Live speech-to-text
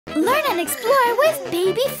Learn and explore with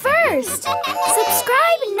Baby First.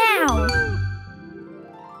 Subscribe now.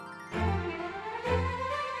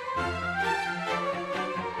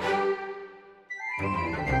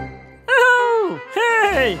 Oh,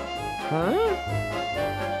 hey! Huh?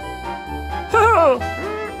 Oh!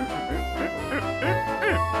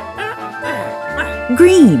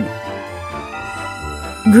 Green.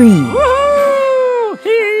 Green. Woo!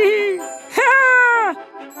 Hee! Ha!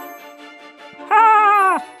 Ha!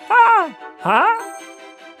 Ha! Ha!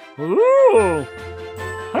 Ooh!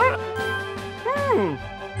 Ha!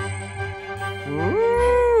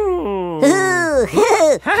 Ooh!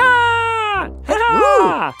 Ha! Ha!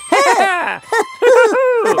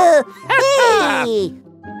 Hey!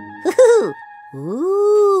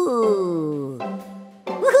 Ooh!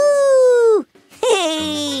 Woohoo!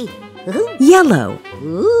 Hey! Yellow.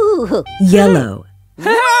 Ooh! Yellow.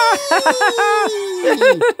 Hey!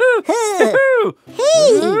 Ooh!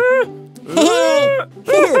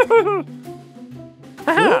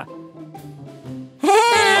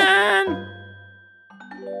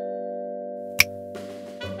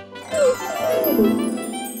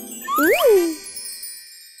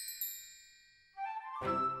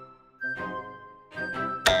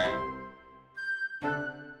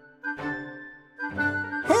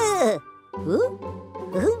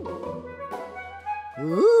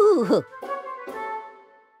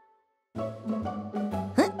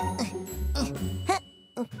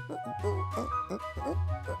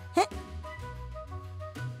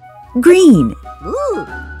 Green. Ooh!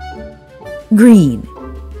 Green.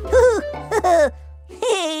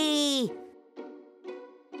 Hey!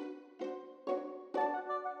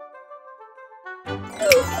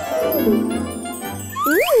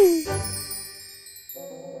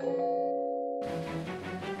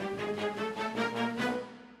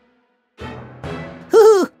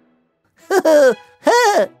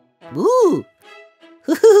 Ooh!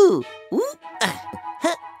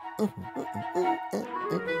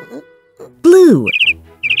 Blue.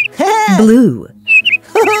 Blue.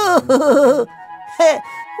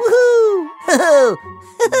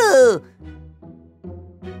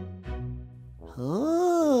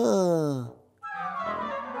 Oh.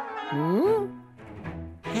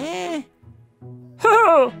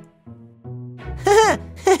 Oh!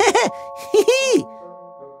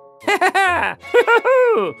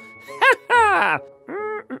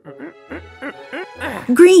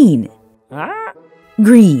 Green. Huh?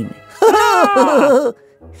 Green.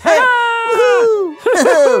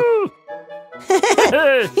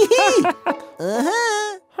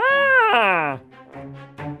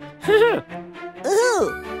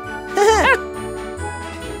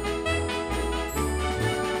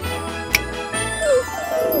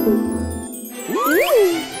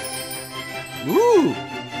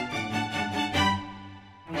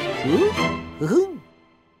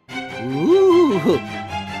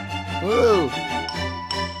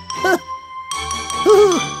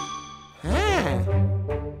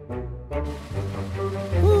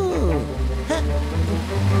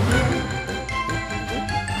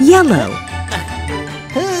 Yellow.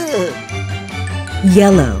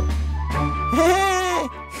 Yellow.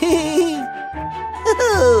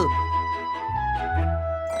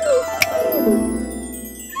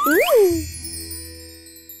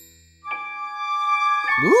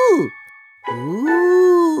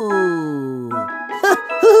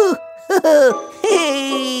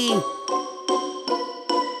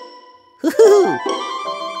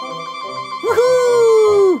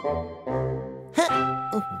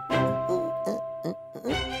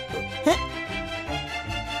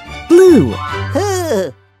 Blue.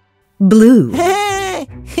 Blue.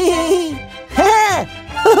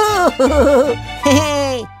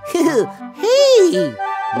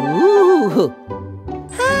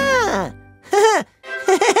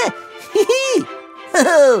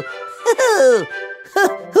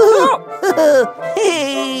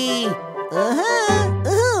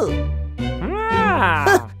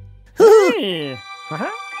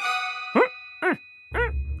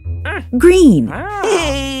 Green.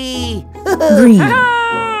 Green.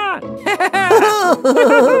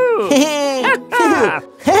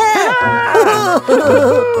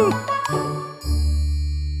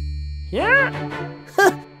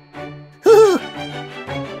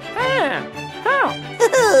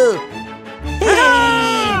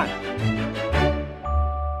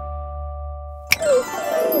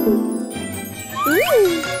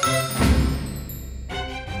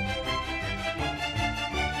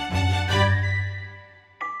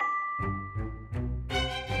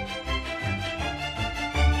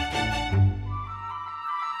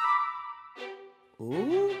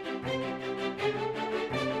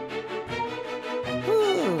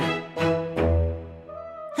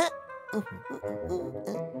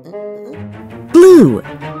 Blue.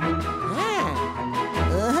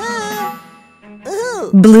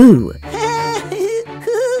 Blue.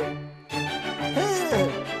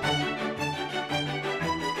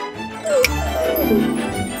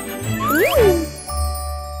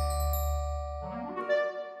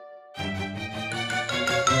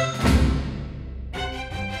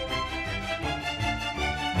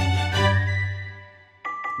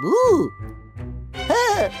 Ooh.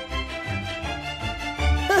 Huh.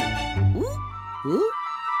 Ooh.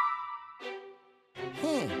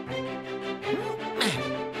 Huh.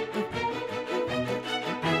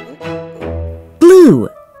 Blue.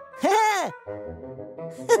 Ha.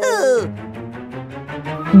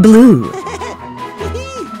 Blue.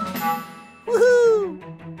 Woohoo.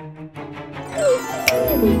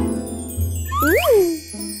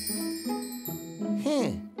 Huh.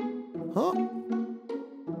 Huh?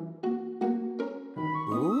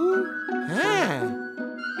 Ooh. Ha.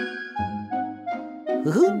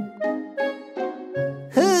 Woohoo.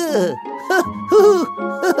 Huh. Hoo.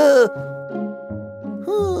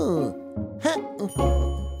 Hoo.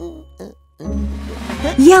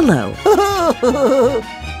 Yellow.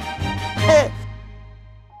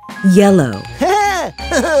 Yellow.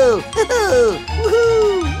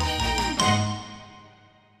 Woohoo.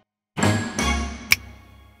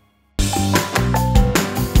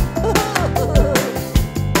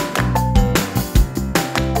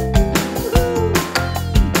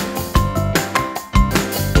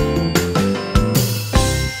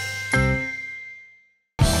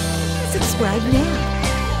 Subscribe now.